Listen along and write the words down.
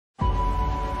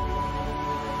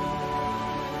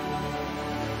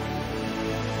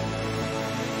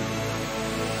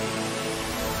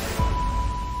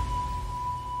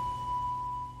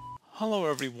Hello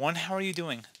everyone, how are you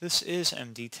doing? This is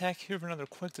MD Tech here with another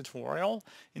quick tutorial.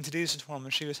 In today's tutorial, I'm going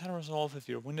to show you guys how to resolve if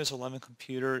your Windows 11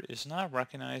 computer is not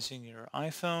recognizing your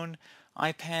iPhone,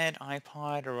 iPad,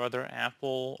 iPod, or other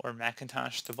Apple or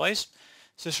Macintosh device.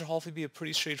 So this should hopefully be a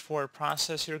pretty straightforward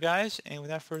process here, guys. And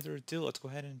without further ado, let's go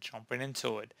ahead and jump right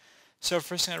into it. So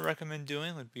first thing I'd recommend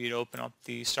doing would be to open up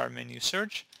the Start menu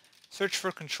search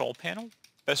for Control Panel.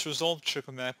 Best result should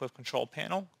come back with Control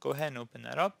Panel. Go ahead and open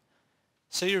that up.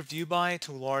 Set your view by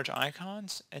to large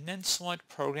icons, and then select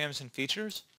Programs and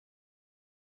Features.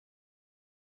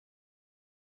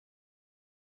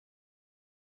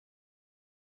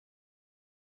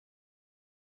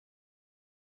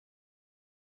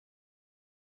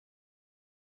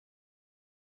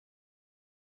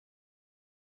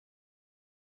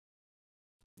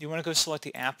 You want to go select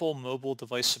the Apple Mobile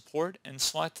Device Support and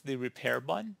select the Repair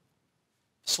button.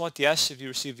 Select Yes if you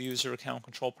receive a user account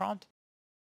control prompt.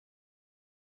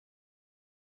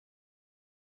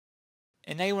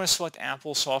 And now you want to select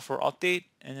Apple Software Update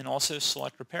and then also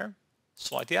select Repair.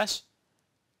 Select Yes.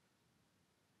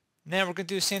 Now we're going to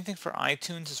do the same thing for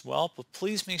iTunes as well, but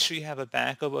please make sure you have a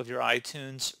backup of your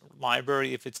iTunes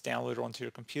library if it's downloaded onto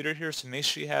your computer here. So make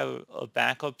sure you have a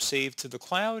backup saved to the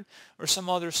cloud or some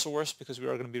other source because we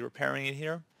are going to be repairing it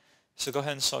here. So go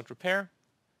ahead and select Repair.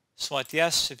 Select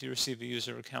Yes if you receive a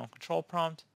user account control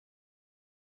prompt.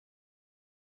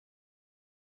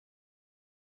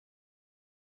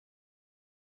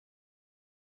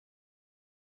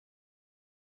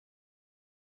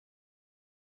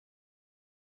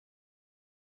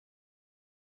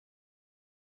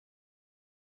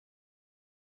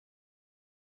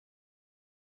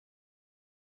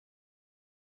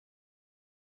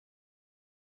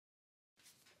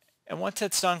 And once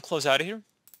that's done, close out of here.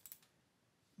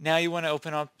 Now you want to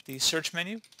open up the search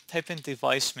menu, type in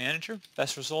Device Manager.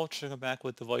 Best result should come back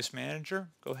with Device Manager.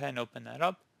 Go ahead and open that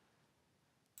up.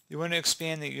 You want to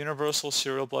expand the Universal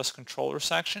Serial Bus Controller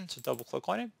section, so double click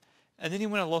on it. And then you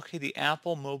want to locate the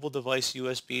Apple Mobile Device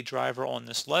USB driver on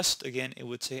this list. Again, it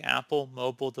would say Apple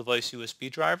Mobile Device USB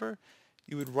driver.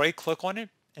 You would right click on it,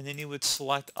 and then you would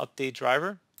select Update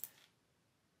Driver.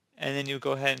 And then you would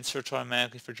go ahead and search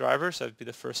automatically for drivers. That would be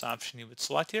the first option you would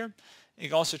select here. You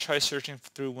can also try searching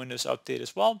through Windows Update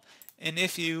as well. And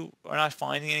if you are not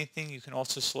finding anything, you can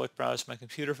also select Browse My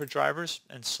Computer for drivers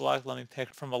and select Let me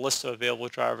pick from a list of available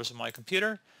drivers on my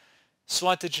computer.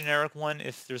 Select the generic one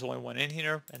if there's only one in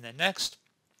here, and then Next.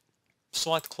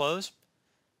 Select Close.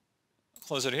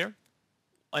 Close it here.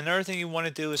 Another thing you want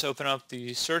to do is open up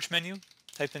the search menu,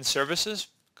 type in Services.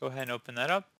 Go ahead and open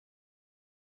that up.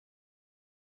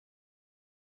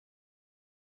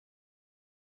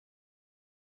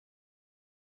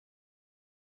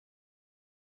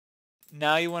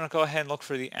 Now you want to go ahead and look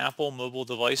for the Apple Mobile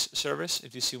Device Service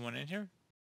if you see one in here.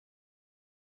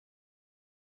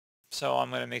 So I'm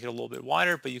going to make it a little bit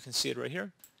wider, but you can see it right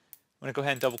here. I'm going to go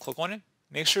ahead and double click on it.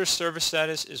 Make sure service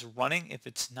status is running. If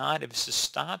it's not, if it's just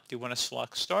stopped, you want to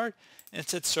select Start and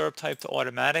set serve type to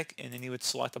automatic, and then you would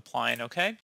select Apply and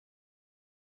OK.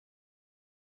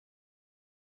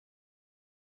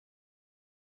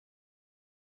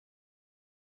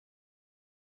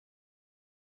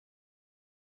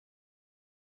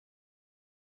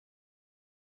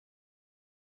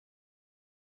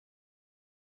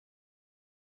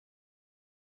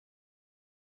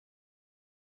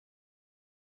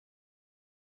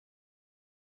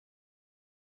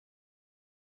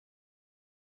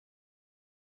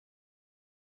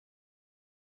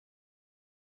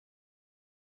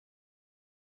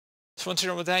 So once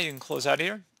you're done with that, you can close out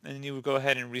here, and then you would go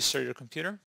ahead and restart your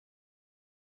computer.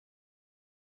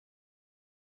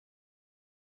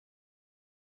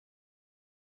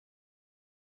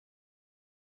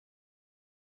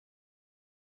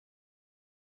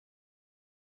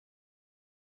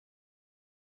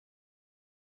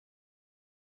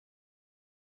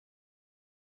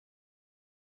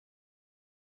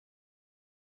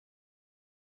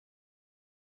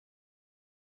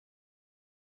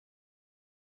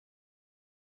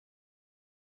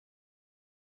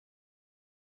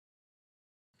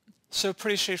 So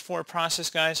pretty straightforward process,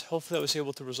 guys. Hopefully I was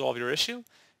able to resolve your issue.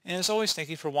 And as always, thank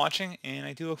you for watching, and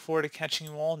I do look forward to catching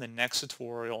you all in the next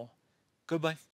tutorial. Goodbye.